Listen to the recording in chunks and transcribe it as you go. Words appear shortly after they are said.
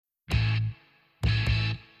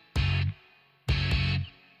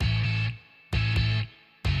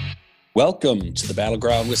Welcome to the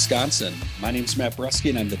Battleground, Wisconsin. My name is Matt Brusky,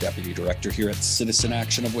 and I'm the Deputy Director here at Citizen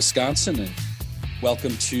Action of Wisconsin. And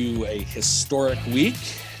welcome to a historic week,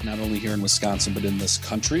 not only here in Wisconsin, but in this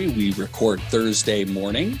country. We record Thursday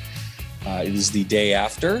morning. It is the day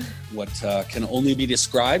after what can only be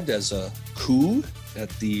described as a coup at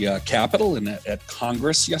the Capitol and at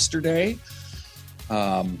Congress yesterday.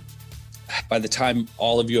 By the time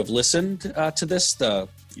all of you have listened to this,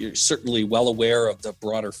 you're certainly well aware of the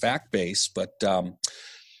broader fact base, but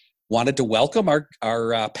wanted to welcome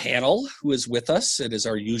our panel who is with us. It is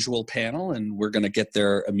our usual panel, and we're going to get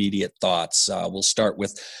their immediate thoughts. We'll start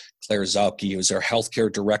with Claire Zauke, who's our healthcare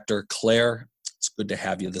director. Claire, it's good to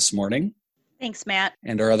have you this morning. Thanks, Matt.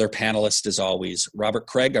 And our other panelist, as always, Robert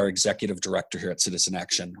Craig, our executive director here at Citizen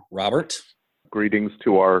Action. Robert? Greetings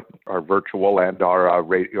to our virtual and our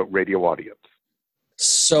radio audience.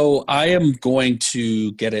 So I am going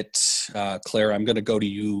to get it, Claire, I'm going to go to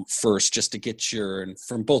you first just to get and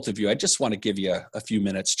from both of you, I just want to give you a few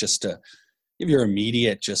minutes just to give your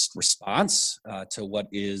immediate just response to what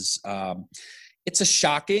is, it's a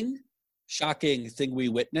shocking thing we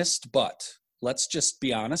witnessed, but let's just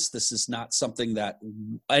be honest, this is not something that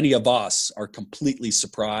any of us are completely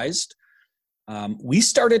surprised. We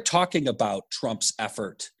started talking about Trump's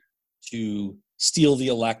effort to steal the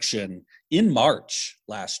election in March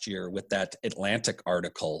last year with that Atlantic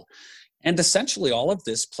article. And essentially all of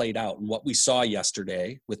this played out. And what we saw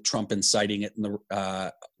yesterday with Trump inciting it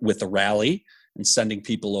with a rally and sending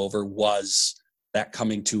people over was that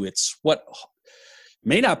coming to its, what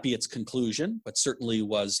may not be its conclusion, but certainly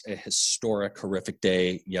was a historic, horrific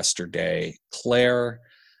day yesterday. Claire,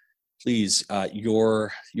 please,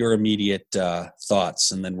 your immediate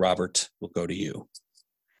thoughts, and then Robert, we'll go to you.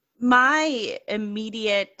 My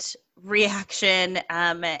immediate reaction,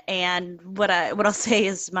 and what I'll say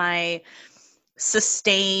is my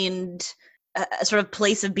sustained sort of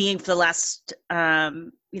place of being for the last,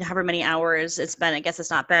 however many hours it's been. I guess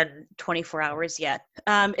it's not been 24 hours yet.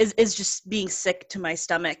 Is just being sick to my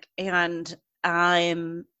stomach, and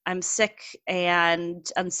I'm sick and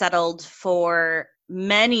unsettled for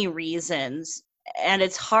many reasons, and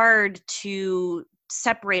it's hard to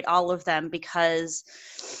separate all of them because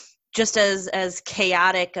just as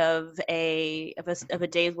chaotic of a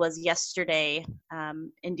day was yesterday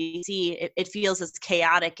in DC, it feels as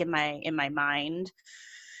chaotic in my mind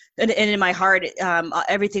and in my heart.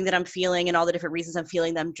 Everything that I'm feeling and all the different reasons I'm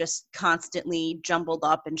feeling them just constantly jumbled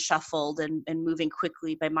up and shuffled and moving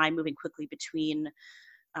quickly between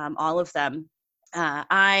all of them.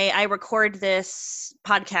 I record this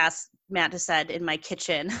podcast, Matt has said, in my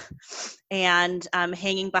kitchen, and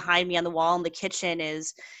hanging behind me on the wall in the kitchen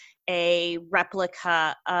is a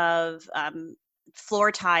replica of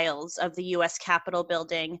floor tiles of the U.S. Capitol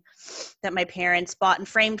building that my parents bought and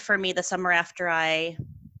framed for me the summer after I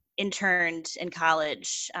interned in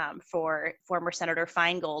college for former Senator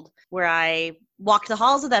Feingold, where I walked the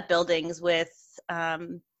halls of that building with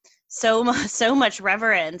so much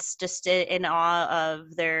reverence, just in awe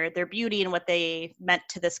of their beauty and what they meant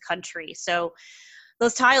to this country. So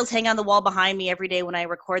those tiles hang on the wall behind me every day when I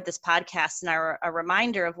record this podcast and are a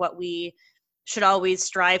reminder of what we should always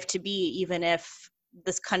strive to be, even if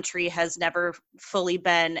this country has never fully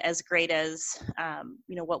been as great as,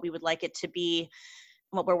 what we would like it to be,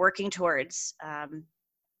 what we're working towards. And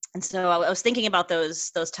so I was thinking about those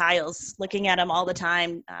tiles, looking at them all the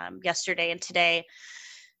time yesterday and today.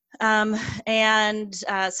 So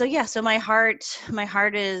my heart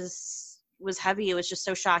was heavy. It was just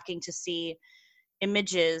so shocking to see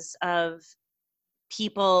images of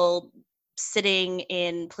people sitting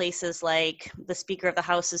in places like the Speaker of the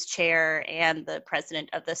House's chair and the President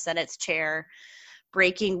of the Senate's chair,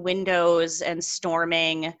 breaking windows and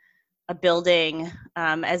storming a building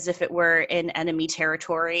as if it were in enemy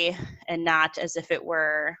territory and not as if it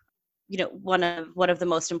were, one of the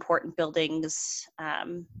most important buildings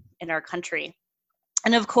in our country.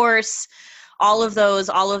 And of course, all of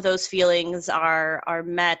those feelings are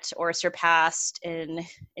met or surpassed in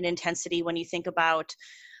intensity when you think about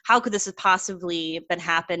how could this have possibly been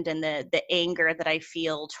happened, and the anger that I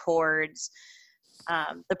feel towards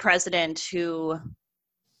the president who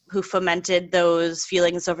fomented those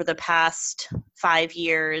feelings over the past 5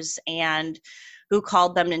 years and who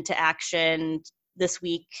called them into action this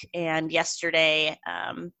week and yesterday,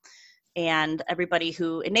 and everybody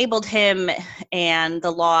who enabled him, and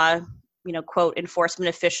the law, quote, enforcement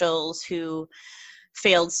officials who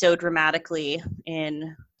failed so dramatically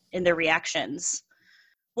in their reactions.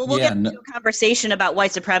 Well, we'll get into a conversation about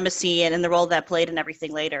white supremacy and the role that played and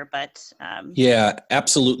everything later, but yeah,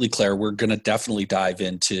 absolutely, Claire. We're going to definitely dive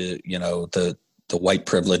into, the the white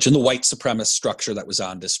privilege and the white supremacist structure that was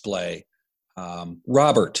on display.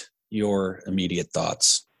 Robert, your immediate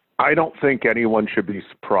thoughts? I don't think anyone should be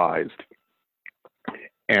surprised.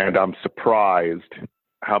 And I'm surprised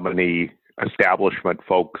how many establishment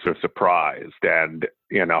folks are surprised, and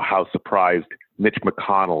how surprised Mitch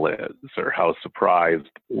McConnell is, or how surprised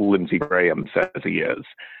Lindsey Graham says he is,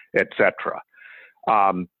 etc.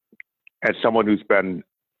 As someone who's been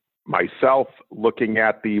myself looking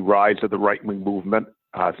at the rise of the right-wing movement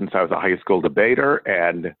since I was a high school debater,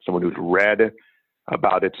 and someone who's read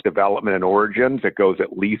about its development and origins, it goes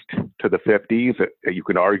at least to the 50s. You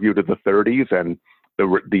can argue to the 30s, and the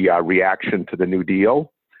reaction to the New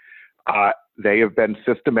Deal. They have been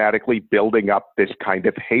systematically building up this kind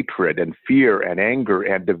of hatred and fear and anger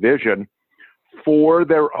and division for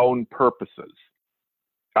their own purposes,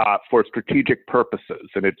 for strategic purposes.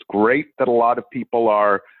 And it's great that a lot of people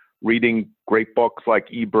are reading great books like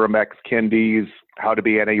Ibram X. Kendi's How to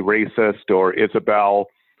Be Anti-Racist, or Isabel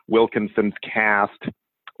Wilkinson's Caste,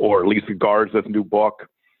 or Lisa Garza's new book,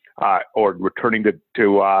 or returning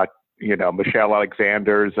to Michelle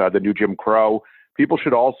Alexander's The New Jim Crow. People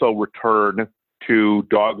should also return to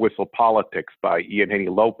Dog Whistle Politics by Ian Haney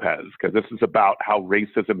Lopez, because this is about how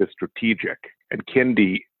racism is strategic. And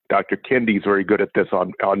Dr. Kendi is very good at this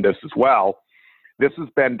on this as well. This has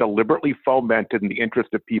been deliberately fomented in the interest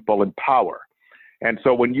of people in power. And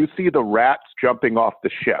so when you see the rats jumping off the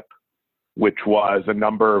ship, which was a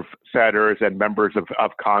number of senators and members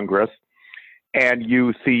of Congress, and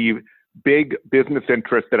you see big business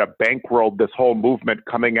interests that have bankrolled this whole movement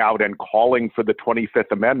coming out and calling for the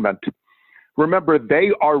 25th Amendment, remember,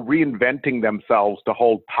 they are reinventing themselves to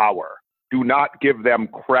hold power. Do not give them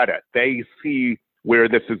credit. They see where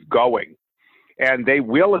this is going. And they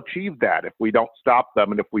will achieve that if we don't stop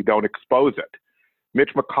them and if we don't expose it. Mitch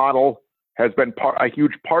McConnell has been a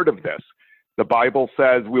huge part of this. The Bible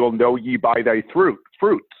says, we will know ye by thy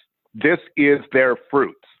fruits. This is their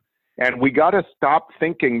fruits. And we got to stop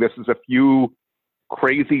thinking this is a few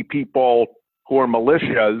crazy people who are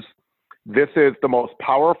militias. This is the most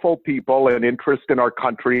powerful people and interest in our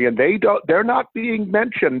country, and they're not being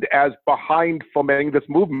mentioned as behind fomenting this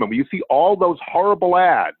movement. When you see all those horrible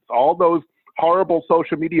ads, all those horrible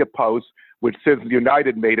social media posts, which Citizens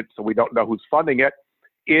United made it so we don't know who's funding it,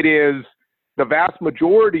 it is the vast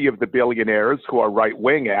majority of the billionaires who are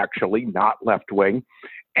right-wing, actually, not left-wing,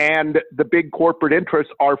 and the big corporate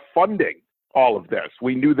interests are funding all of this.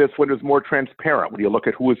 We knew this when it was more transparent. When you look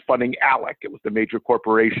at who was funding ALEC, it was the major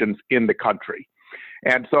corporations in the country.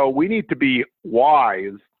 And so we need to be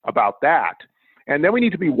wise about that. And then we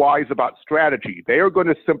need to be wise about strategy. They are going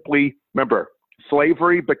to simply, remember,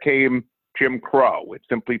 slavery became Jim Crow. It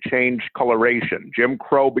simply changed coloration. Jim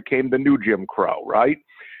Crow became the new Jim Crow, right?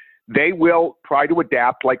 They will try to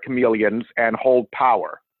adapt like chameleons and hold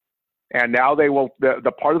power. And now they will,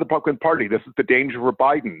 the part of the Republican Party, this is the danger for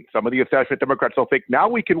Biden. Some of the establishment Democrats will think, now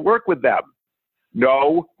we can work with them.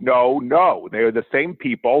 No, no, no. They are the same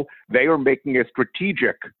people. They are making a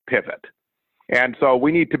strategic pivot. And so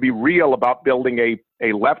we need to be real about building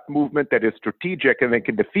a left movement that is strategic and that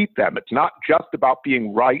can defeat them. It's not just about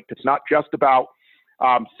being right. It's not just about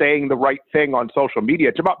saying the right thing on social media.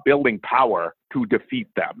 It's about building power to defeat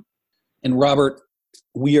them. And Robert,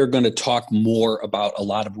 we are going to talk more about a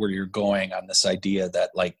lot of where you're going on this idea that,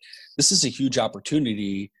 like, this is a huge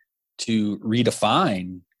opportunity to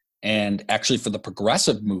redefine and actually for the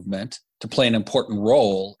progressive movement to play an important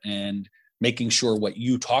role in making sure what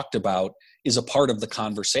you talked about is a part of the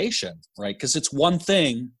conversation, right? Because it's one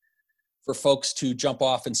thing for folks to jump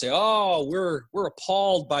off and say, oh, we're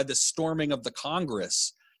appalled by the storming of the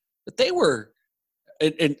Congress. But they were,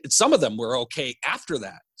 and some of them were okay after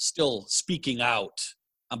that, still speaking out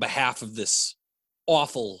on behalf of this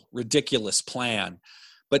awful, ridiculous plan.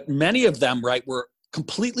 But many of them, right, were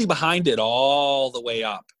completely behind it all the way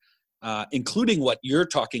up, including what you're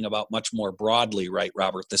talking about much more broadly, right,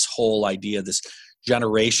 Robert? This whole idea, this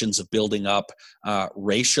generations of building up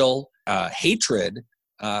racial hatred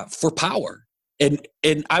for power. And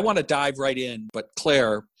I want to dive right in, but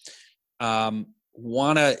Claire,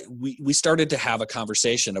 we started to have a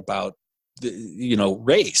conversation about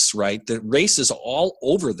race, right? The race is all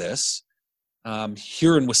over this.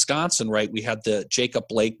 Here in Wisconsin, right, we had the Jacob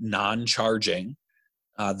Blake non-charging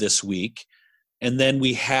this week. And then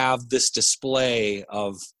we have this display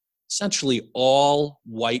of essentially all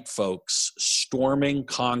white folks storming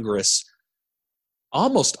Congress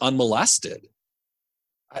almost unmolested.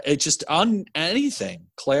 It's just on anything.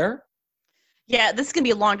 Claire? Yeah, this is going to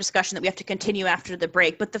be a long discussion that we have to continue after the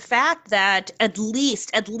break. But the fact that at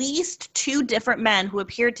least two different men who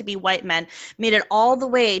appeared to be white men made it all the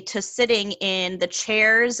way to sitting in the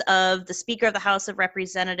chairs of the Speaker of the House of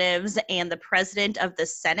Representatives and the President of the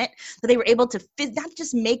Senate, that they were able to not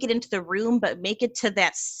just make it into the room, but make it to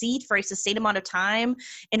that seat for a sustained amount of time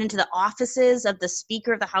and into the offices of the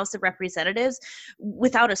Speaker of the House of Representatives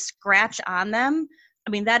without a scratch on them. I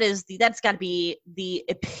mean, that's got to be the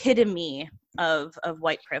epitome of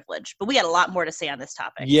white privilege. But we had a lot more to say on this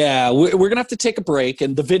topic. Yeah, we're going to have to take a break.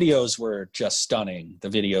 And the videos were just stunning. The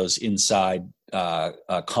videos inside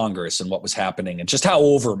Congress and what was happening and just how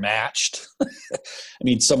overmatched. I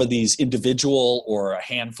mean, some of these individual or a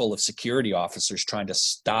handful of security officers trying to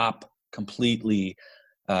stop completely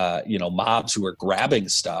mobs who are grabbing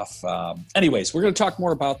stuff. Anyways, we're going to talk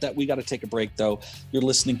more about that. We got to take a break, though. You're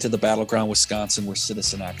listening to the Battleground Wisconsin. We're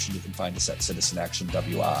Citizen Action. You can find us at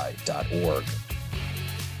citizenactionwi.org.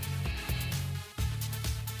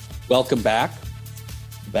 Welcome back,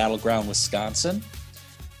 Battleground Wisconsin.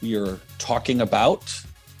 We are talking about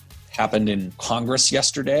happened in Congress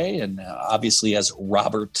yesterday, and obviously, as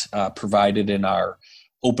Robert provided in our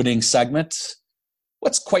opening segment,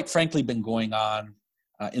 what's quite frankly been going on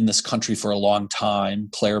in this country for a long time.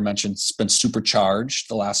 Claire mentioned it's been supercharged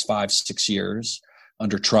the last 5-6 years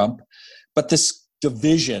under Trump. But this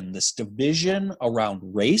division around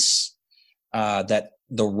race that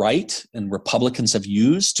the right and Republicans have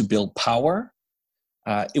used to build power,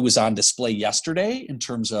 it was on display yesterday in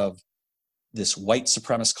terms of this white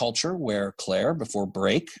supremacist culture where Claire, before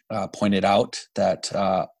break, pointed out that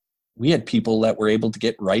we had people that were able to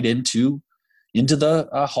get right into the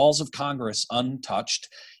halls of Congress untouched.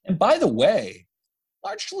 And by the way,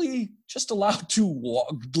 largely just allowed to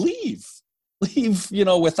leave,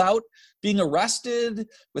 without being arrested,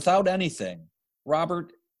 without anything.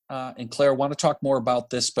 Robert and Claire want to talk more about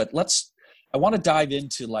this, but I want to dive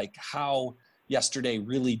into like how yesterday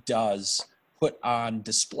really does put on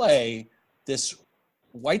display this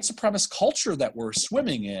white supremacist culture that we're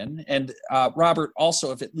swimming in. And Robert,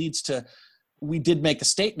 also, if it leads to, we did make a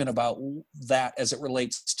statement about that as it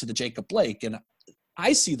relates to the Jacob Blake. And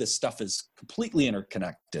I see this stuff as completely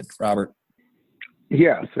interconnected, Robert.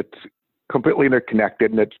 Yes, it's completely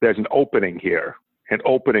interconnected. And there's an opening here, an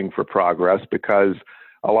opening for progress, because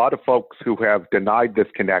a lot of folks who have denied this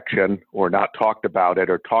connection or not talked about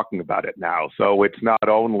it are talking about it now. So it's not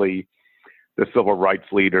only the civil rights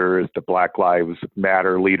leaders, the Black Lives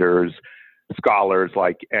Matter leaders, scholars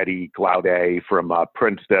like Eddie Glaude from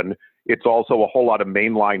Princeton. It's also a whole lot of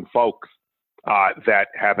mainline folks that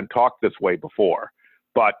haven't talked this way before.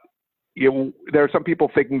 But there are some people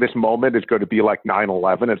thinking this moment is going to be like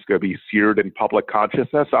 9/11. It's going to be seared in public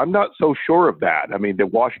consciousness. I'm not so sure of that. I mean, the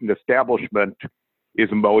Washington establishment is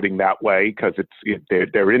emoting that way because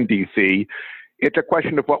they're in D.C. It's a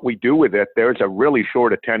question of what we do with it. There's a really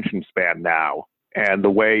short attention span now. And the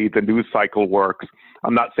way the news cycle works,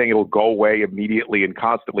 I'm not saying it'll go away immediately and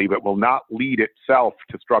constantly, but will not lead itself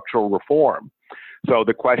to structural reform. So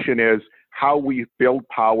the question is how we build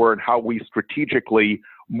power and how we strategically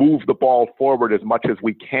move the ball forward as much as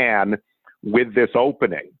we can with this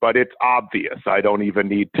opening. But it's obvious. I don't even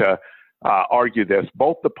need to argue this.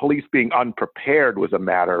 Both the police being unprepared was a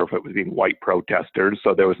matter of it was being white protesters.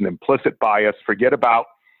 So there was an implicit bias. Forget about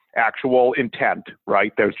actual intent,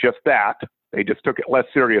 right? There's just that. They just took it less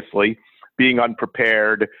seriously, being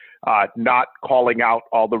unprepared, not calling out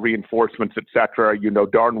all the reinforcements, et cetera. You know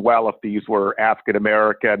darn well if these were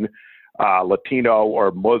African-American, Latino,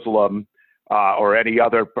 or Muslim, or any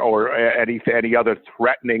other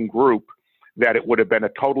threatening group, that it would have been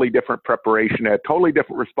a totally different preparation, a totally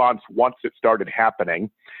different response once it started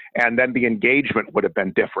happening, and then the engagement would have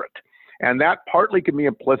been different. And that partly can be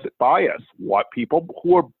implicit bias. What people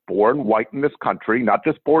who are born white in this country, not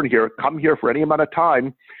just born here, come here for any amount of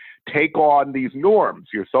time, take on these norms.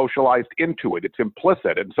 You're socialized into it. It's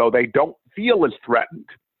implicit. And so they don't feel as threatened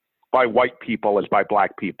by white people as by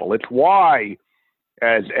black people. It's why,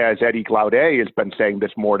 as Eddie Glaude has been saying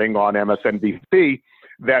this morning on MSNBC,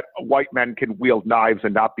 that white men can wield knives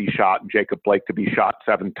and not be shot, and Jacob Blake to be shot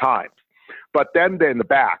 7 times. But then in the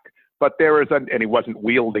back, but there is and he wasn't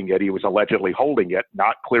wielding it, he was allegedly holding it,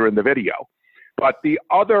 not clear in the video. But the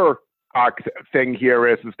other thing here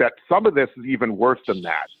is that some of this is even worse than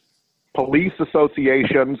that. Police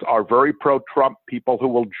associations are very pro-Trump. People who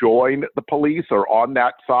will join the police are on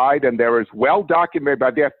that side, and there is well documented by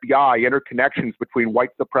the FBI interconnections between white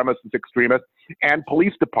supremacist extremists and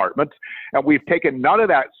police departments, and we've taken none of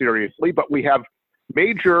that seriously, but we have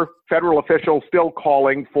major federal officials still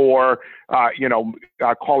calling for,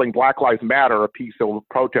 calling Black Lives Matter a peaceful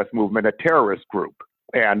protest movement a terrorist group,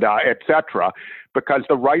 and et cetera, because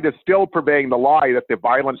the right is still purveying the lie that the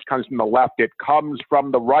violence comes from the left. It comes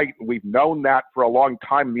from the right. We've known that for a long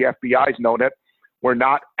time. The FBI's known it. We're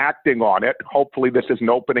not acting on it. Hopefully this is an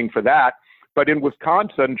opening for that. But in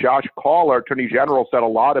Wisconsin, Josh Kaul, our Attorney General, said a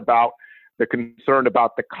lot about the concern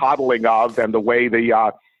about the coddling of and the way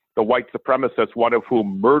the white supremacists, one of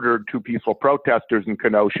whom murdered 2 peaceful protesters in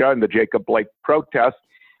Kenosha in the Jacob Blake protest,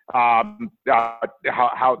 how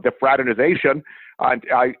the fraternization.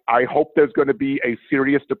 I hope there's going to be a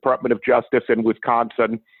serious Department of Justice in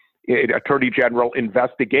Wisconsin, Attorney General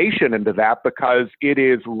investigation into that, because it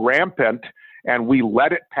is rampant and we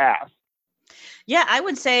let it pass. Yeah, I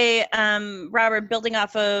would say, Robert, building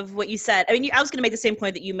off of what you said, I mean, I was going to make the same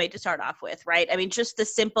point that you made to start off with, right? I mean, just the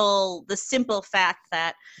simple fact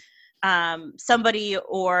that somebody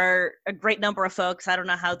or a great number of folks, I don't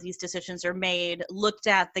know how these decisions are made, looked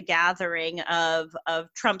at the gathering of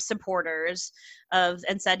Trump supporters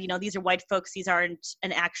and said, these are white folks, these aren't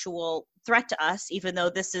an actual threat to us, even though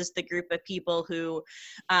this is the group of people who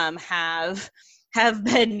have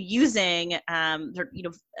been using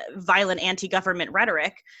violent anti-government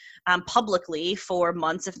rhetoric publicly for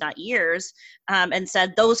months, if not years, and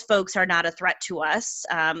said those folks are not a threat to us.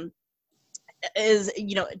 Is,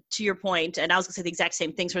 to your point, and I was going to say the exact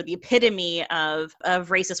same thing, sort of the epitome of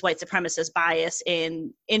racist white supremacist bias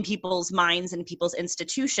in people's minds and people's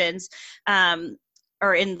institutions,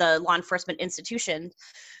 or in the law enforcement institutions.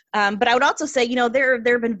 But I would also say, there have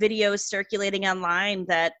been videos circulating online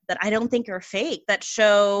that I don't think are fake, that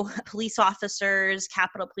show police officers,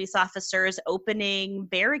 Capitol police officers, opening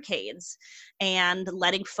barricades and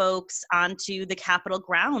letting folks onto the Capitol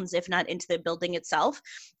grounds, if not into the building itself.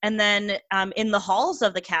 And then in the halls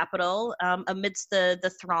of the Capitol, amidst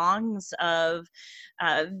the throngs of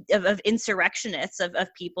insurrectionists, of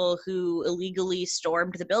people who illegally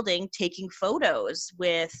stormed the building, taking photos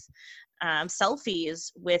with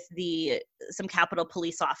selfies with some Capitol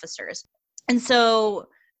police officers. And so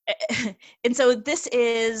this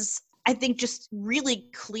is, I think, just really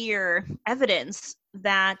clear evidence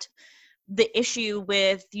that the issue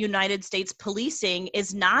with United States policing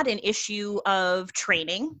is not an issue of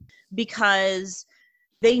training, because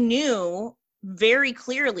they knew very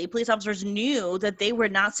clearly, police officers knew that they were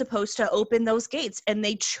not supposed to open those gates, and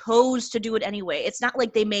they chose to do it anyway. It's not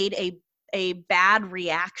like they made a bad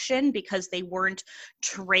reaction because they weren't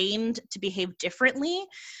trained to behave differently.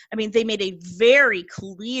 I mean, they made a very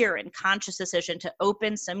clear and conscious decision to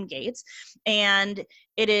open some gates, and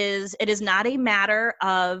it is not a matter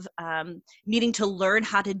of needing to learn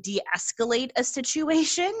how to de-escalate a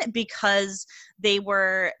situation, because there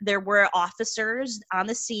were officers on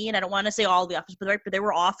the scene. I don't want to say all the officers, but there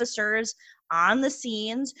were officers on the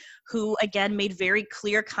scenes who, again, made very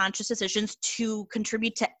clear, conscious decisions to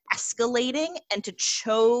contribute to escalating, and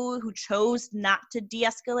who chose not to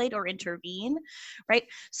de-escalate or intervene, right?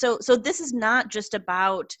 So this is not just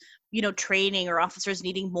about, training or officers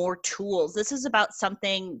needing more tools. This is about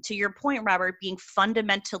something, to your point, Robert, being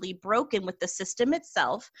fundamentally broken with the system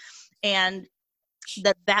itself, and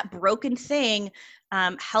that broken thing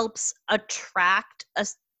helps attract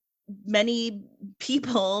many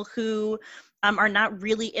people who are not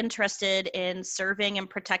really interested in serving and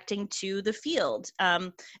protecting to the field.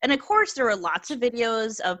 And of course, there are lots of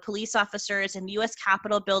videos of police officers in the U.S.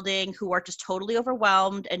 Capitol building who are just totally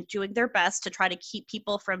overwhelmed and doing their best to try to keep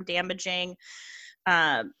people from damaging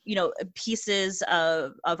pieces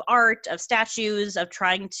of art, of statues, of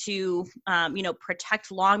trying to,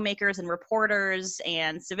 protect lawmakers and reporters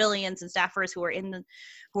and civilians and staffers who are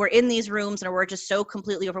in these rooms and were just so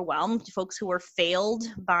completely overwhelmed. Folks who were failed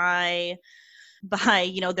by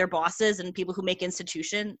their bosses and people who make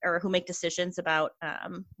decisions about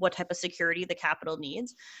what type of security the Capitol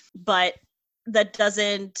needs. But that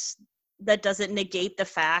doesn't negate the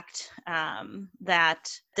fact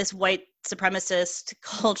that this white supremacist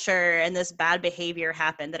culture and this bad behavior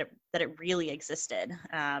happened, that it really existed,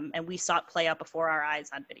 and we saw it play out before our eyes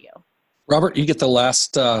on video. Robert, you get the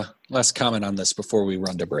last comment on this before we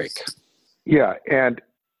run to break. Yeah, and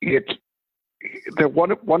it's the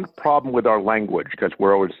one problem with our language, because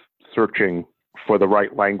we're always searching for the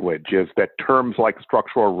right language, is that terms like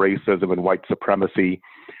structural racism and white supremacy,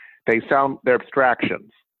 they're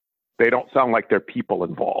abstractions. They don't sound like there are people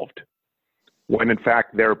involved, when in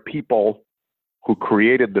fact there are people who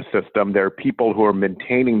created the system, there are people who are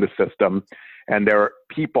maintaining the system, and there are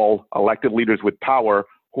people, elected leaders with power,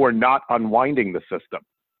 who are not unwinding the system.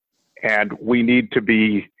 And we need to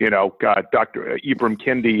be, Dr. Ibram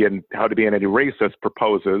Kendi in How to Be an Anti-Racist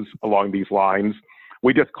proposes along these lines.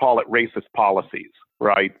 We just call it racist policies,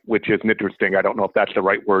 right? Which is interesting. I don't know if that's the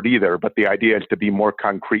right word either, but the idea is to be more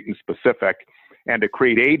concrete and specific and to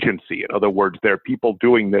create agency. In other words, there are people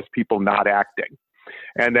doing this, people not acting.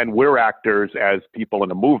 And then we're actors as people in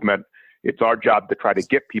a movement. It's our job to try to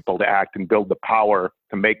get people to act and build the power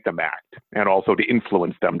to make them act and also to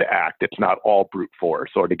influence them to act. It's not all brute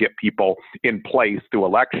force, or to get people in place through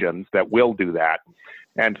elections that will do that.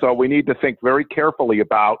 And so we need to think very carefully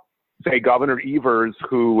about, say, Governor Evers,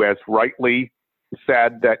 who has rightly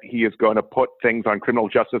said that he is going to put things on criminal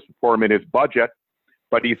justice reform in his budget,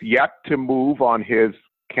 but he's yet to move on his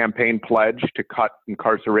campaign pledge to cut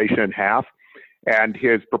incarceration in half. And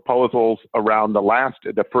his proposals around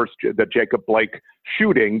the Jacob Blake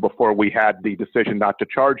shooting, before we had the decision not to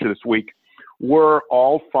charge this week, were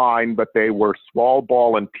all fine, but they were small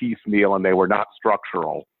ball and piecemeal, and they were not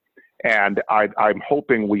structural. And I'm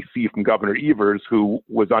hoping we see from Governor Evers, who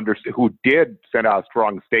did send out a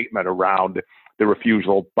strong statement around the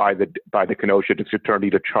refusal by the Kenosha District Attorney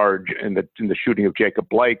to charge in the shooting of Jacob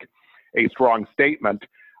Blake, a strong statement.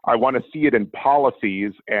 I want to see it in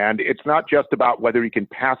policies, and it's not just about whether he can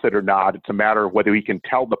pass it or not. It's a matter of whether he can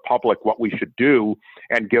tell the public what we should do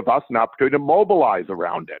and give us an opportunity to mobilize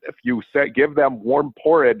around it. If you give them warm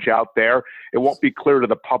porridge out there, it won't be clear to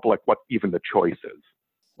the public what even the choice is.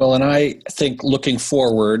 Well, and I think looking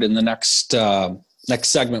forward in the next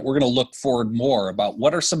segment, we're going to look forward more about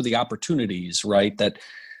what are some of the opportunities, right, that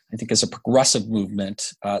I think as a progressive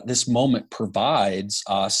movement, this moment provides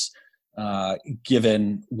us,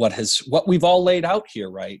 given what we've all laid out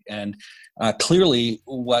here, right? And clearly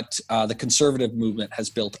what the conservative movement has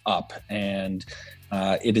built up, and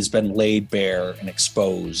it has been laid bare and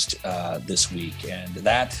exposed this week. And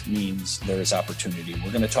that means there is opportunity.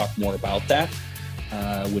 We're going to talk more about that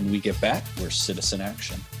when we get back. We're Citizen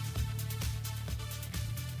Action.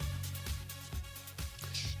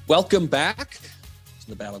 Welcome back to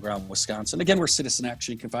the Battleground, Wisconsin. Again, we're Citizen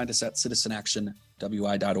Action. You can find us at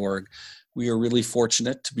citizenactionwi.org. We are really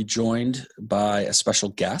fortunate to be joined by a special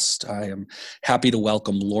guest. I am happy to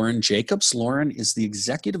welcome Lauren Jacobs. Lauren is the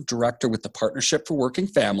Executive Director with the Partnership for Working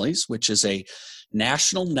Families, which is a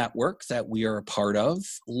national network that we are a part of.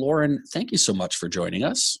 Lauren, thank you so much for joining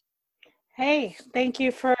us. Hey, thank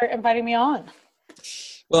you for inviting me on.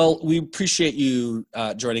 Well, we appreciate you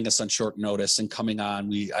joining us on short notice and coming on.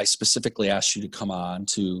 I specifically asked you to come on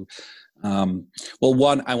to,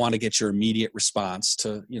 one, I want to get your immediate response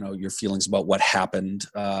to, your feelings about what happened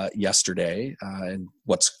yesterday and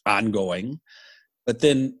what's ongoing. But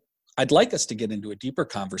then I'd like us to get into a deeper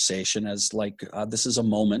conversation as this is a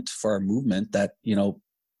moment for our movement that,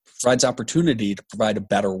 provides opportunity to provide a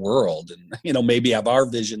better world and, maybe have our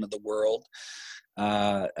vision of the world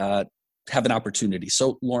have an opportunity.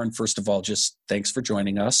 So Lauren, first of all, just thanks for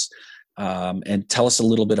joining us, and tell us a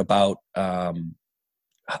little bit about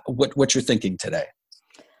what you're thinking today.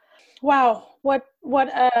 Wow.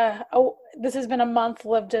 This has been a month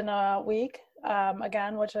lived in a week,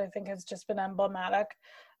 again, which I think has just been emblematic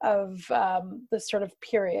of this sort of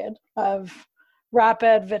period of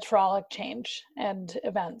rapid vitriolic change and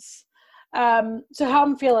events. So how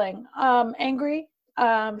I'm feeling, angry,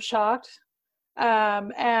 shocked.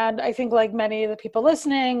 And I think like many of the people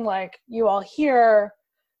listening, like you all here,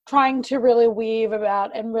 trying to really weave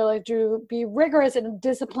about and really be rigorous and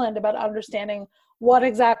disciplined about understanding what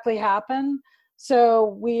exactly happened.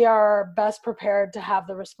 So we are best prepared to have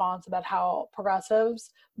the response about how progressives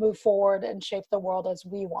move forward and shape the world as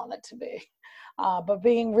we want it to be. But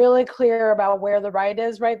being really clear about where the right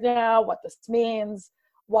is right now, what this means,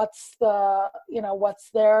 what's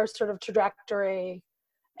their sort of trajectory,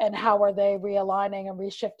 and how are they realigning and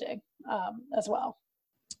reshifting as well.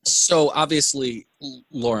 So obviously,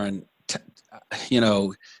 Lauren,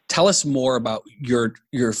 tell us more about your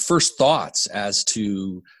first thoughts as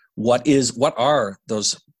to what are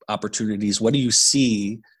those opportunities? What do you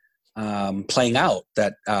see playing out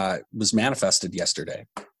that was manifested yesterday?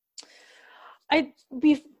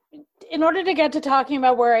 In order to get to talking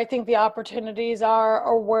about where I think the opportunities are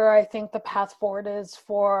or where I think the path forward is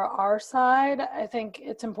for our side, I think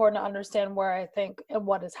it's important to understand where I think and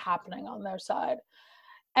what is happening on their side.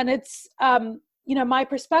 And it's, my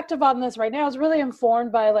perspective on this right now is really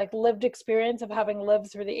informed by lived experience of having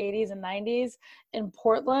lived through the 80s and 90s in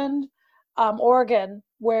Portland, Oregon,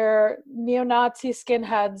 where neo-Nazi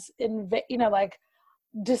skinheads,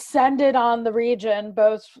 descended on the region,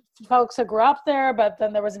 both folks who grew up there, but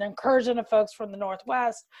then there was an incursion of folks from the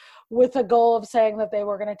Northwest with a goal of saying that they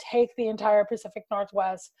were going to take the entire Pacific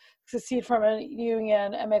Northwest, secede from a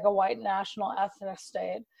union, and make a white national ethnic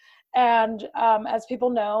state. And as people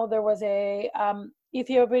know, there was a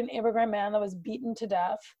Ethiopian immigrant man that was beaten to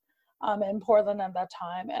death in Portland at that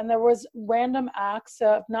time. And there was random acts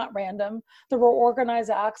of, not random, there were organized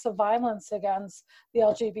acts of violence against the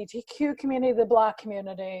LGBTQ community, the Black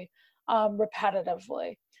community,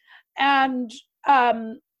 repetitively. And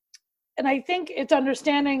I think it's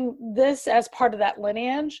understanding this as part of that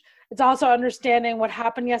lineage. It's also understanding what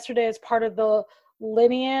happened yesterday as part of the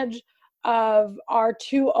lineage of our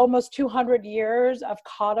almost 200 years of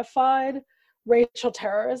codified racial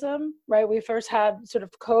terrorism, right? We first had sort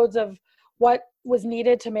of codes of what was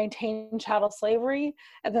needed to maintain chattel slavery,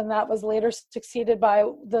 and then that was later succeeded by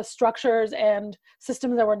the structures and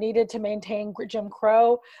systems that were needed to maintain Jim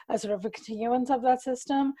Crow as sort of a continuance of that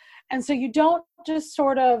system. And so you don't just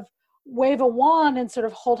sort of wave a wand and sort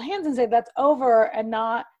of hold hands and say that's over, and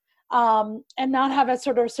not have a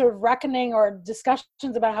sort of reckoning or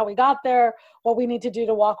discussions about how we got there, what we need to do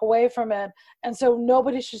to walk away from it. And so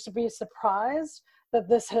nobody should be surprised that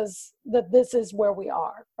this is where we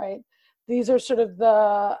are, right? These are sort of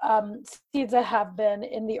the seeds that have been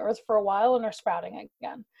in the earth for a while and are sprouting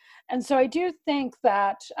again. And so I do think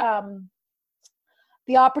that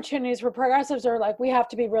the opportunities for progressives are like, we have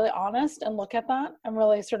to be really honest and look at that and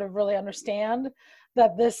really understand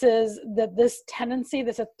that this tendency,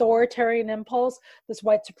 this authoritarian impulse, this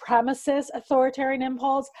white supremacist authoritarian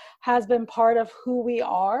impulse has been part of who we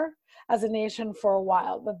are as a nation for a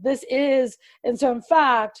while. But this is, and so in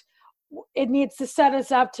fact, it needs to set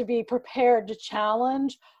us up to be prepared to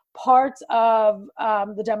challenge parts of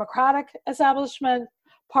the democratic establishment,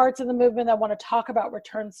 parts of the movement that want to talk about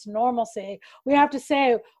returns to normalcy. We have to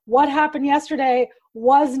say what happened yesterday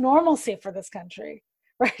was normalcy for this country,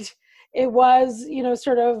 right? It was,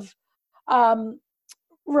 sort of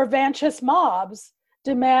revanchist mobs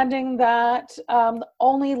demanding that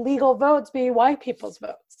only legal votes be white people's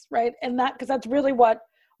votes, right? And that, because that's really what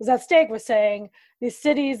was at stake, was saying these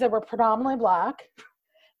cities that were predominantly Black,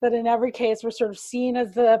 that in every case were sort of seen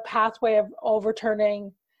as the pathway of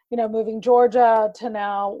overturning, moving Georgia to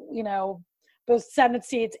now, both Senate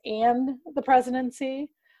seats and the presidency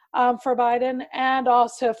for Biden, and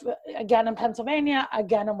also again in Pennsylvania,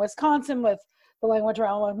 again in Wisconsin with the language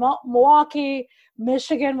around Milwaukee,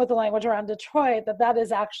 Michigan with the language around Detroit, that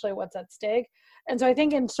is actually what's at stake. And so I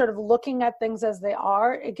think in sort of looking at things as they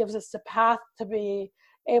are, it gives us a path to be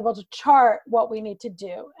able to chart what we need to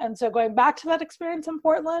do. And so going back to that experience in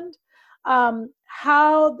Portland,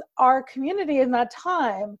 how our community in that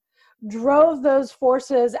time drove those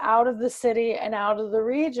forces out of the city and out of the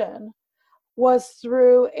region was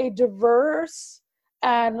through a diverse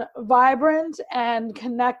and vibrant and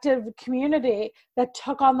connective community that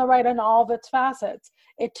took on the right in all of its facets.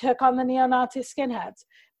 It took on the neo-Nazi skinheads,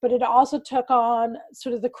 but it also took on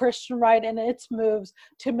sort of the Christian right and its moves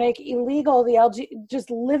to make illegal just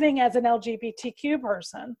living as an LGBTQ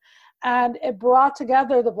person. And it brought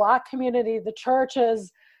together the Black community, the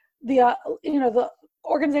churches, the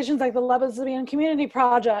organizations like the Lesbian Community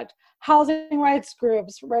Project, housing rights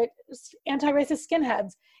groups, right, anti-racist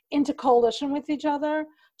skinheads, into coalition with each other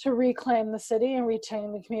to reclaim the city and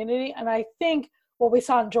retain the community. And I think what we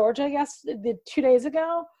saw in Georgia 2 days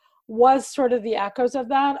ago was sort of the echoes of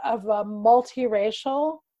that, of a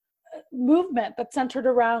multiracial movement that centered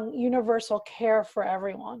around universal care for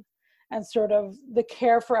everyone, and sort of the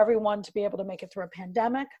care for everyone to be able to make it through a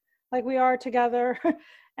pandemic like we are together,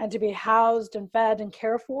 and to be housed and fed and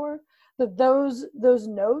cared for. That those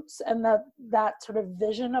notes and that sort of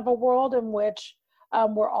vision of a world in which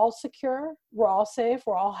we're all secure, we're all safe,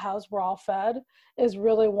 we're all housed, we're all fed, is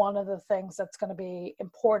really one of the things that's going to be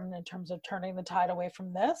important in terms of turning the tide away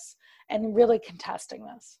from this and really contesting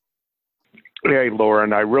this. Hey,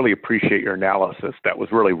 Lauren, I really appreciate your analysis. That was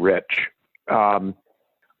really rich.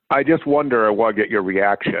 I just wonder, I want to get your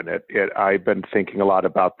reaction. I've been thinking a lot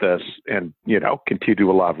about this and, continue to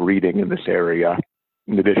do a lot of reading in this area,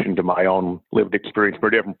 in addition to my own lived experience from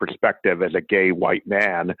a different perspective as a gay white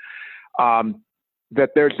man, that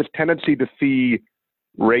there's this tendency to see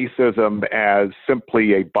racism as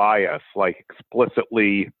simply a bias, like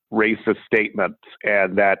explicitly racist statements,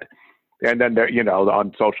 and then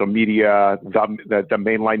on social media, the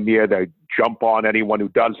mainline media, they jump on anyone who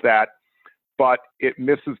does that. But it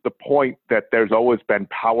misses the point that there's always been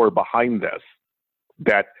power behind this,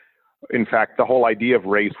 that in fact, the whole idea of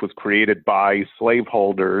race was created by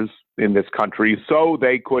slaveholders in this country so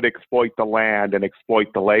they could exploit the land and exploit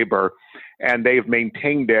the labor. And they've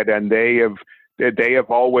maintained it, and they have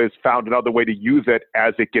always found another way to use it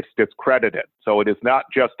as it gets discredited. So it is not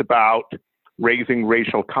just about raising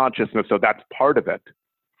racial consciousness, so that's part of it,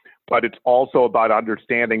 but it's also about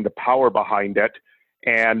understanding the power behind it.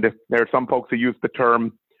 And there are some folks who use the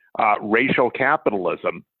term racial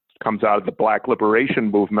capitalism. It comes out of the Black liberation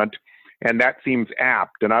movement, and that seems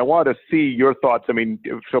apt. And I want to see your thoughts. I mean,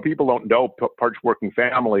 so people don't know Parched Working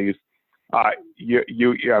Families,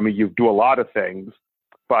 you do a lot of things,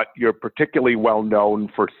 but you're particularly well known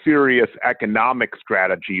for serious economic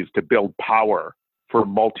strategies to build power for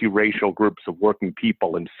multiracial groups of working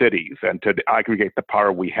people in cities and to aggregate the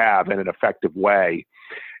power we have in an effective way.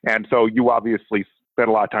 And so you obviously spend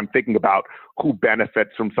a lot of time thinking about who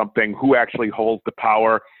benefits from something, who actually holds the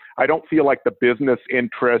power. I don't feel like the business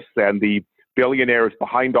interests and the billionaires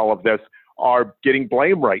behind all of this are getting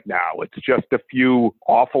blame right now. It's just a few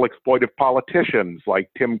awful exploitive politicians like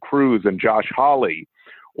Tim Cruz and Josh Hawley,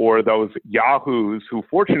 or those yahoos who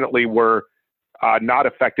fortunately were not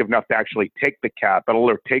effective enough to actually take the Capitol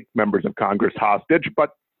or take members of Congress hostage,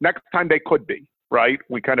 but next time they could be, right?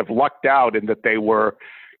 We kind of lucked out in that they were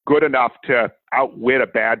good enough to outwit a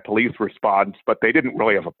bad police response, but they didn't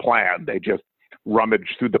really have a plan. They just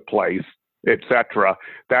rummaged through the place, etc.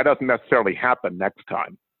 That doesn't necessarily happen next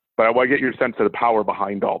time. But I want to get your sense of the power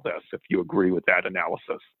behind all this, if you agree with that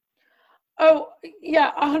analysis. Oh,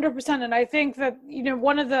 yeah, 100%. And I think that,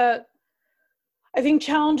 one of the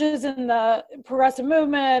challenges in the progressive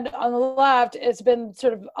movement on the left, it's been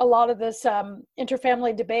sort of a lot of this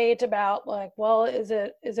interfamily debate about like, well, is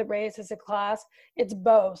it race, is it class? It's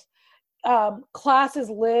both. Class is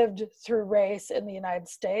lived through race in the United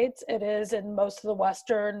States. It is in most of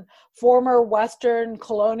the former Western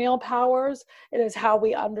colonial powers. It is how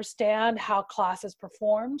we understand how class is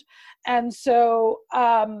performed. And so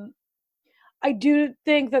I do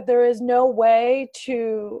think that there is no way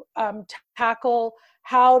to tackle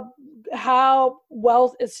how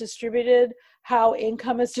wealth is distributed, how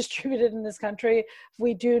income is distributed in this country,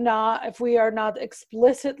 if we are not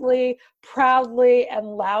explicitly, proudly, and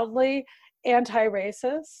loudly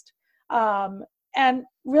anti-racist and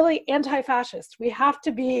really anti-fascist. We have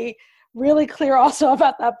to be really clear also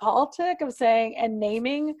about that politic of saying and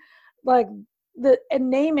naming what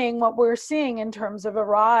we're seeing in terms of a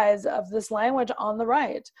rise of this language on the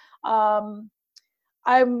right.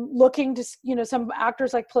 I'm looking to, some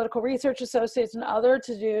actors like Political Research Associates and others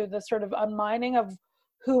to do the sort of unmining of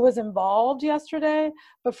who was involved yesterday.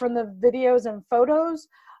 But from the videos and photos,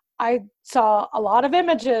 I saw a lot of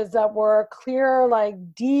images that were clear, like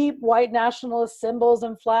deep white nationalist symbols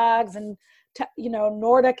and flags and,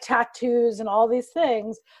 Nordic tattoos and all these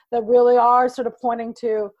things that really are sort of pointing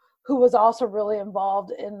to who was also really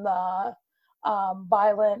involved in the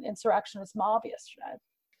violent insurrectionist mob yesterday.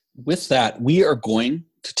 With that, we are going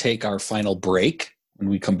to take our final break. When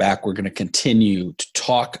we come back, we're going to continue to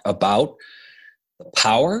talk about the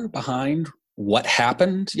power behind what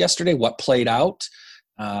happened yesterday, what played out,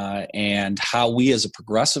 and how we as a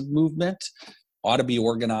progressive movement ought to be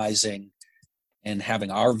organizing and having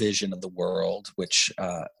our vision of the world, which,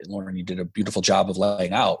 Lauren, you did a beautiful job of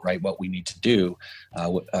laying out, right, what we need to do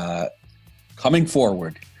coming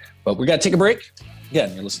forward. But we got to take a break.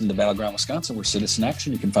 Again, you're listening to Battleground Wisconsin. We're Citizen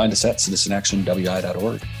Action. You can find us at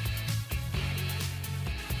citizenactionwi.org.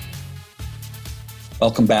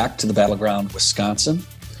 Welcome back to the Battleground Wisconsin.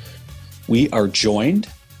 We are joined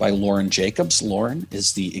by Lauren Jacobs. Lauren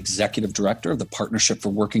is the executive director of the Partnership for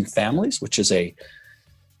Working Families, which is a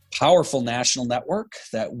powerful national network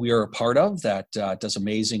that we are a part of that does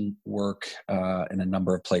amazing work in a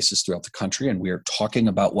number of places throughout the country. And we are talking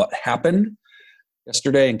about what happened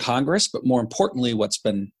yesterday in Congress, but more importantly, what's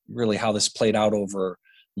been really how this played out over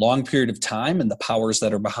a long period of time and the powers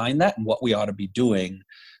that are behind that and what we ought to be doing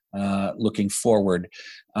looking forward.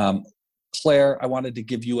 Claire, I wanted to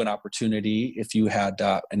give you an opportunity if you had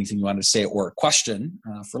anything you wanted to say or a question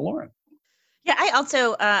for Lauren. Yeah, I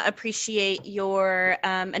also appreciate your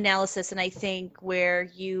analysis, and I think where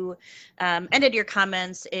you ended your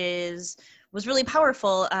comments was really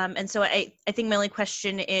powerful. And so I think my only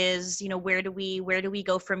question is, where do we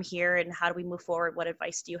go from here, and how do we move forward? What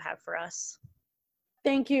advice do you have for us?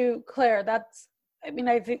 Thank you, Claire.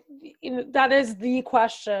 I think that is the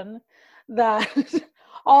question that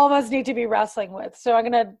all of us need to be wrestling with. So I'm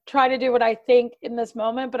going to try to do what I think in this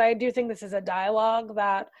moment, but I do think this is a dialogue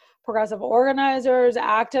that progressive organizers,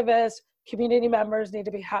 activists, community members need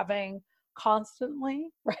to be having constantly,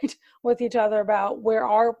 right, with each other about where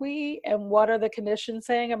are we and what are the conditions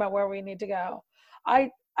saying about where we need to go.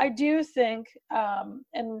 I I do think,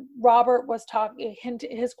 and Robert was talking,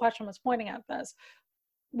 his question was pointing at this,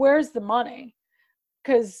 where's the money?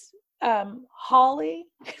 Because Hawley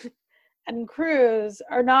and Cruz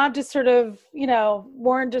are not just sort of,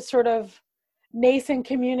 weren't just sort of nascent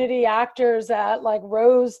community actors that like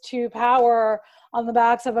rose to power on the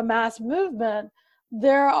backs of a mass movement.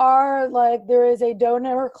 There is a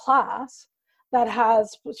donor class that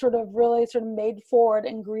has sort of really sort of made forward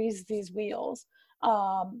and greased these wheels.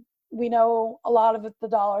 We know a lot of the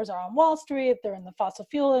dollars are on Wall Street, they're in the fossil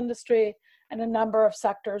fuel industry and a number of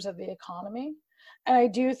sectors of the economy. And I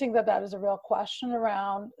do think that that is a real question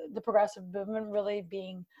around the progressive movement really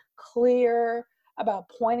being clear about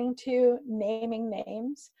pointing to, naming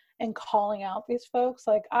names, and calling out these folks.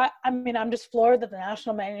 Like, I mean, I'm just floored that the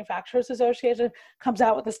National Manufacturers Association comes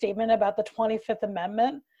out with a statement about the 25th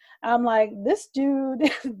Amendment. I'm like, this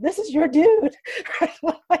dude, this is your dude,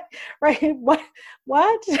 right? What?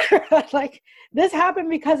 Like, this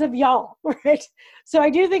happened because of y'all, right? So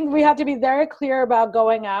I do think we have to be very clear about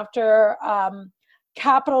going after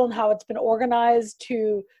capital and how it's been organized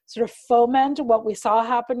to sort of foment what we saw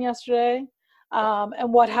happen yesterday.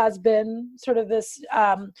 And what has been sort of this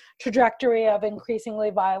trajectory of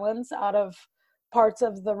increasingly violence out of parts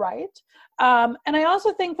of the right. And I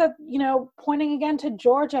also think that, pointing again to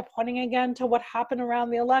Georgia, pointing again to what happened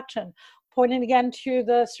around the election, pointing again to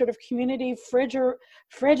the sort of community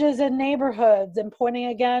fridges in neighborhoods, and pointing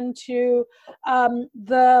again to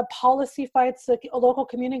the policy fights that local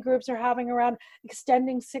community groups are having around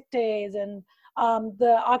extending sick days, and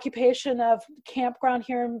the occupation of campground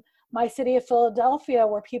here in my city of Philadelphia,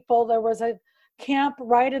 where there was a camp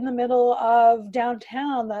right in the middle of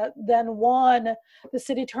downtown that then won the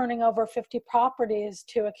city turning over 50 properties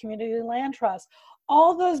to a community land trust.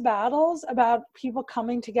 All those battles about people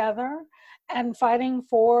coming together and fighting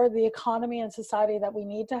for the economy and society that we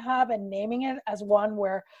need to have, and naming it as one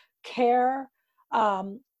where care,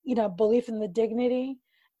 belief in the dignity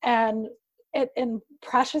and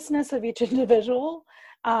preciousness of each individual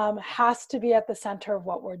has to be at the center of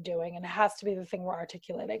what we're doing, and it has to be the thing we're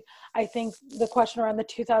articulating. I think the question around the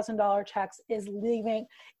 $2,000 checks is living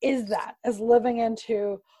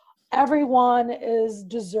into everyone is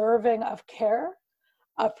deserving of care,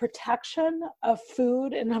 of protection, of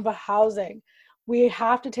food, and of a housing. We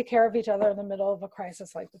have to take care of each other in the middle of a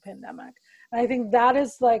crisis like the pandemic. And I think that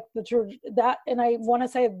is like and I want to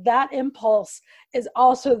say that impulse is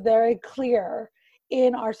also very clear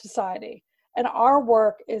in our society. And our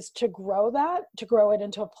work is to grow it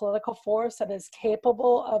into a political force that is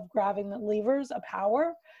capable of grabbing the levers of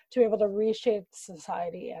power to be able to reshape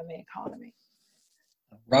society and the economy.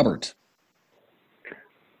 Robert.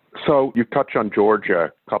 So you touched on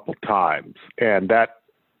Georgia a couple times, and that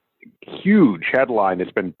huge headline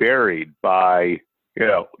has been buried by,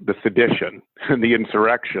 the sedition and the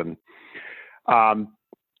insurrection. I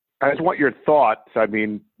just want your thoughts. I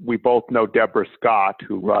mean, we both know Deborah Scott,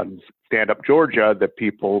 who runs Stand Up Georgia, the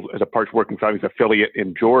People as a Parks Working Families affiliate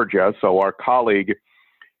in Georgia, so our colleague.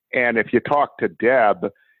 And if you talk to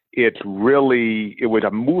Deb, it was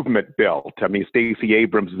a movement built. I mean, Stacey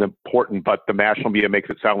Abrams is important, but the national media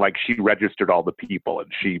makes it sound like she registered all the people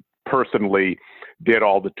and she personally did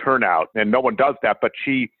all the turnout. And no one does that, but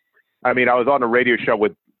I was on a radio show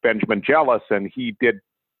with Benjamin Jealous, and he did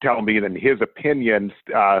tell me that in his opinion,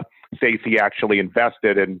 Stacey actually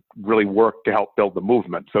invested and really worked to help build the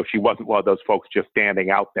movement. So she wasn't one of those folks just standing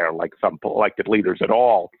out there like some elected leaders at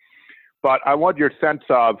all. But I want your sense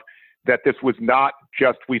of that this was not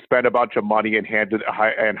just we spent a bunch of money and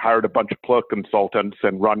hired a bunch of political consultants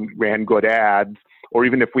and ran good ads, or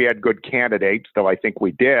even if we had good candidates, though I think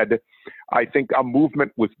we did. I think a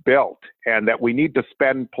movement was built, and that we need to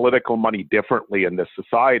spend political money differently in this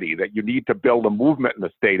society, that you need to build a movement in the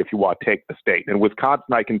state if you want to take the state. In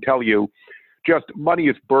Wisconsin, I can tell you, just money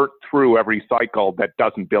is burnt through every cycle that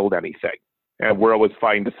doesn't build anything. And we're always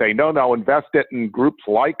fighting to say, no, invest it in groups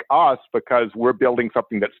like us because we're building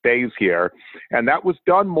something that stays here. And that was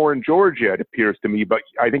done more in Georgia, it appears to me, but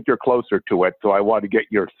I think you're closer to it, so I want to get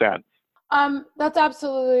your sense. That's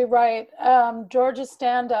absolutely right. Georgia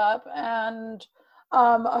Stand Up and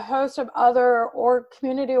a host of other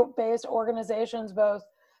community-based organizations, both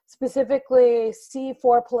specifically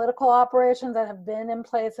C4 political operations that have been in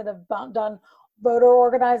place, that have done voter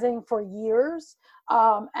organizing for years,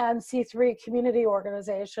 and C3 community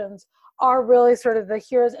organizations are really sort of the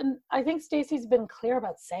heroes. And I think Stacey's been clear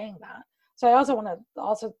about saying that. So I also want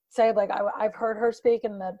to say, like, I've heard her speak,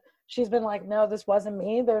 and that she's been like, no, this wasn't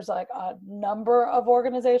me. There's like a number of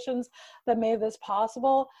organizations that made this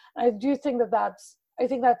possible. And I do think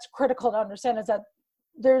that's critical to understand, is that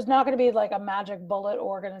there's not going to be like a magic bullet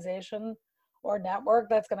organization or network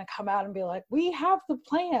that's going to come out and be like, we have the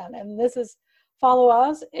plan and this is follow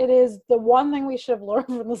us. It is the one thing we should have learned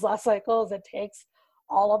from this last cycle is it takes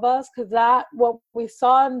all of us, because that what we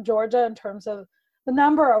saw in Georgia in terms of the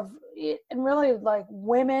number of, and really like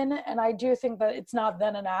women, and I do think that it's not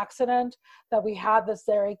then an accident that we had this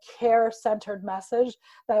very care-centered message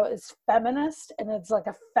that is feminist, and it's like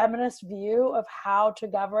a feminist view of how to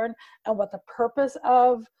govern and what the purpose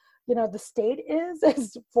of, you know, the state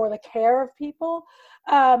is for the care of people.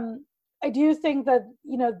 I do think that,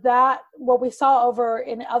 you know, that what we saw over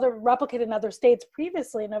in other, replicated in other states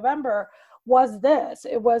previously in November was this.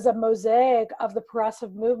 It was a mosaic of the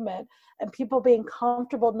progressive movement and people being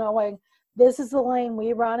comfortable knowing this is the lane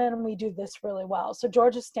we run in and we do this really well. So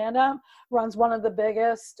Georgia Stand Up runs one of the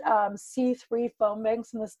biggest C3 phone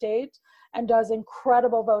banks in the state and does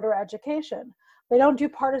incredible voter education. They don't do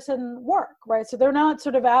partisan work, right? So they're not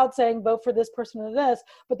sort of out saying vote for this person or this,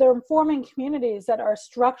 but they're informing communities that are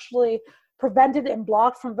structurally prevented and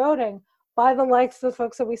blocked from voting by the likes of the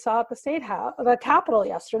folks that we saw at the State House, the Capitol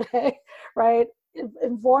yesterday, right? It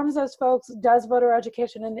informs those folks, does voter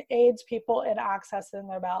education, and aids people in accessing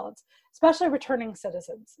their ballots, especially returning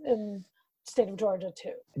citizens in the state of Georgia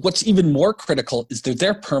too. What's even more critical is they're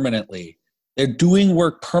there permanently. They're doing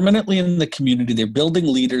work permanently in the community. They're building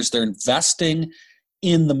leaders. They're investing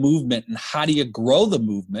in the movement. And how do you grow the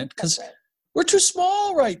movement? Because we're too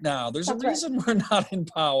small right now. There's a reason we're not in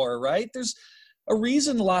power, right? There's a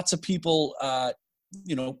reason lots of people,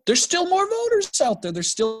 there's still more voters out there.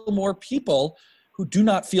 There's still more people who do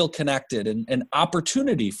not feel connected, and an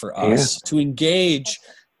opportunity for us to engage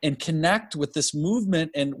and connect with this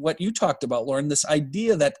movement. And what you talked about, Lauren, this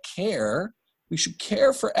idea that we should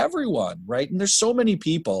care for everyone, right? And there's so many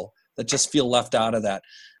people that just feel left out of that.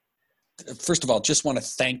 First of all, just want to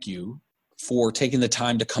thank you for taking the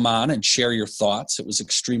time to come on and share your thoughts. It was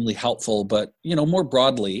extremely helpful, but, more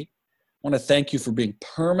broadly, I want to thank you for being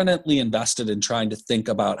permanently invested in trying to think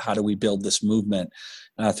about how do we build this movement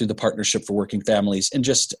through the Partnership for Working Families. And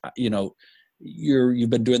just, you've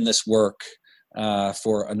been doing this work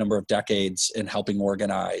for a number of decades in helping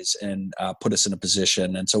organize and put us in a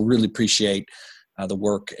position. And so really appreciate the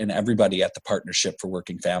work and everybody at the Partnership for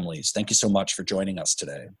Working Families. Thank you so much for joining us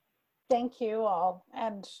today. Thank you all.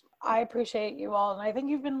 And I appreciate you all. And I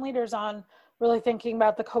think you've been leaders on really thinking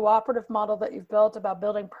about the cooperative model that you've built about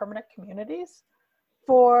building permanent communities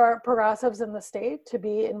for progressives in the state to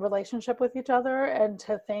be in relationship with each other and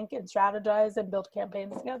to think and strategize and build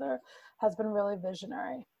campaigns together has been really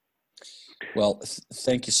visionary. Well,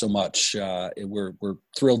 thank you so much. We're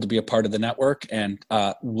thrilled to be a part of the network, and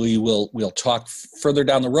we'll talk further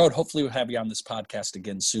down the road. Hopefully we'll have you on this podcast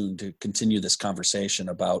again soon to continue this conversation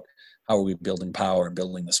about how are we building power and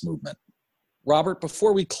building this movement. Robert,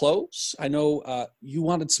 before we close, I know you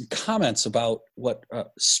wanted some comments about what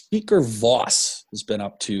Speaker Vos has been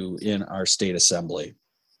up to in our state assembly.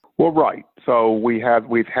 Well, right. So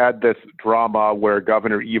we've had this drama where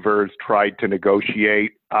Governor Evers tried to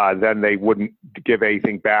negotiate, then they wouldn't give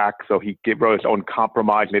anything back, so he wrote his own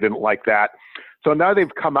compromise, and they didn't like that. So now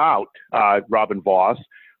they've come out, Robin Vos,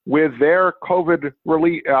 with their COVID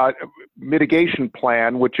mitigation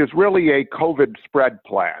plan, which is really a COVID spread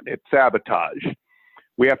plan. It's sabotage.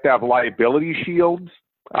 We have to have liability shields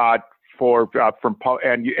and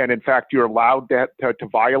in fact, you're allowed to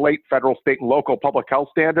violate federal, state, and local public health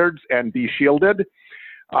standards and be shielded.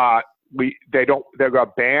 They're going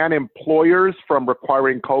to ban employers from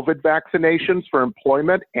requiring COVID vaccinations for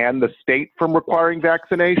employment and the state from requiring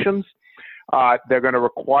vaccinations. They're going to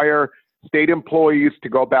require state employees to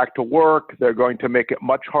go back to work. They're going to make it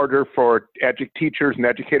much harder for teachers and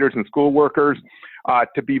educators and school workers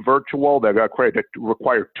to be virtual. They're going to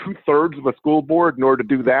require 2/3 of a school board in order to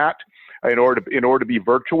do that, in order to be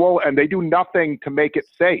virtual. And they do nothing to make it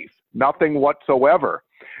safe, nothing whatsoever.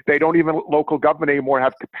 They don't even, local government anymore,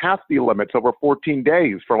 have capacity limits over 14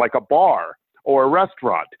 days for like a bar or a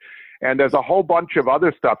restaurant. And there's a whole bunch of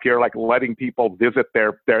other stuff here, like letting people visit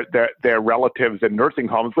their relatives in nursing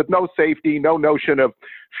homes with no safety, no notion of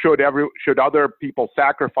should other people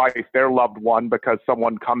sacrifice their loved one because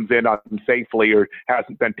someone comes in unsafely or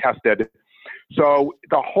hasn't been tested. So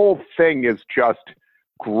the whole thing is just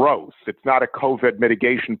gross. It's not a COVID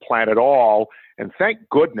mitigation plan at all. And thank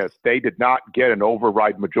goodness they did not get an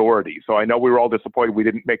override majority. So I know we were all disappointed we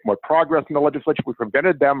didn't make more progress in the legislature. We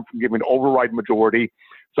prevented them from giving an override majority.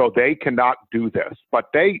 So they cannot do this. But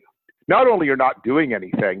they not only are not doing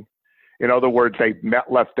anything, in other words, they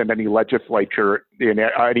met less than any legislature, in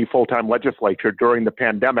any full-time legislature during the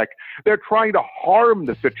pandemic, they're trying to harm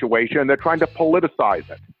the situation. They're trying to politicize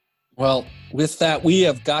it. Well, with that, we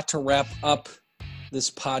have got to wrap up this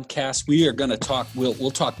podcast. We are going to talk,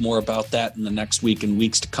 we'll talk more about that in the next week and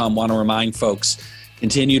weeks to come. Want to remind folks,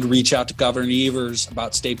 continue to reach out to Governor Evers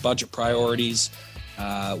about state budget priorities.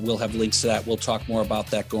 We'll have links to that. We'll talk more about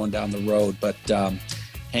that going down the road, but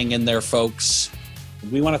hang in there, folks.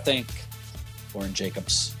 We want to thank Lauren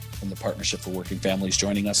Jacobs from the Partnership for Working Families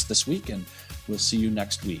joining us this week, and we'll see you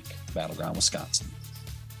next week, Battleground, Wisconsin.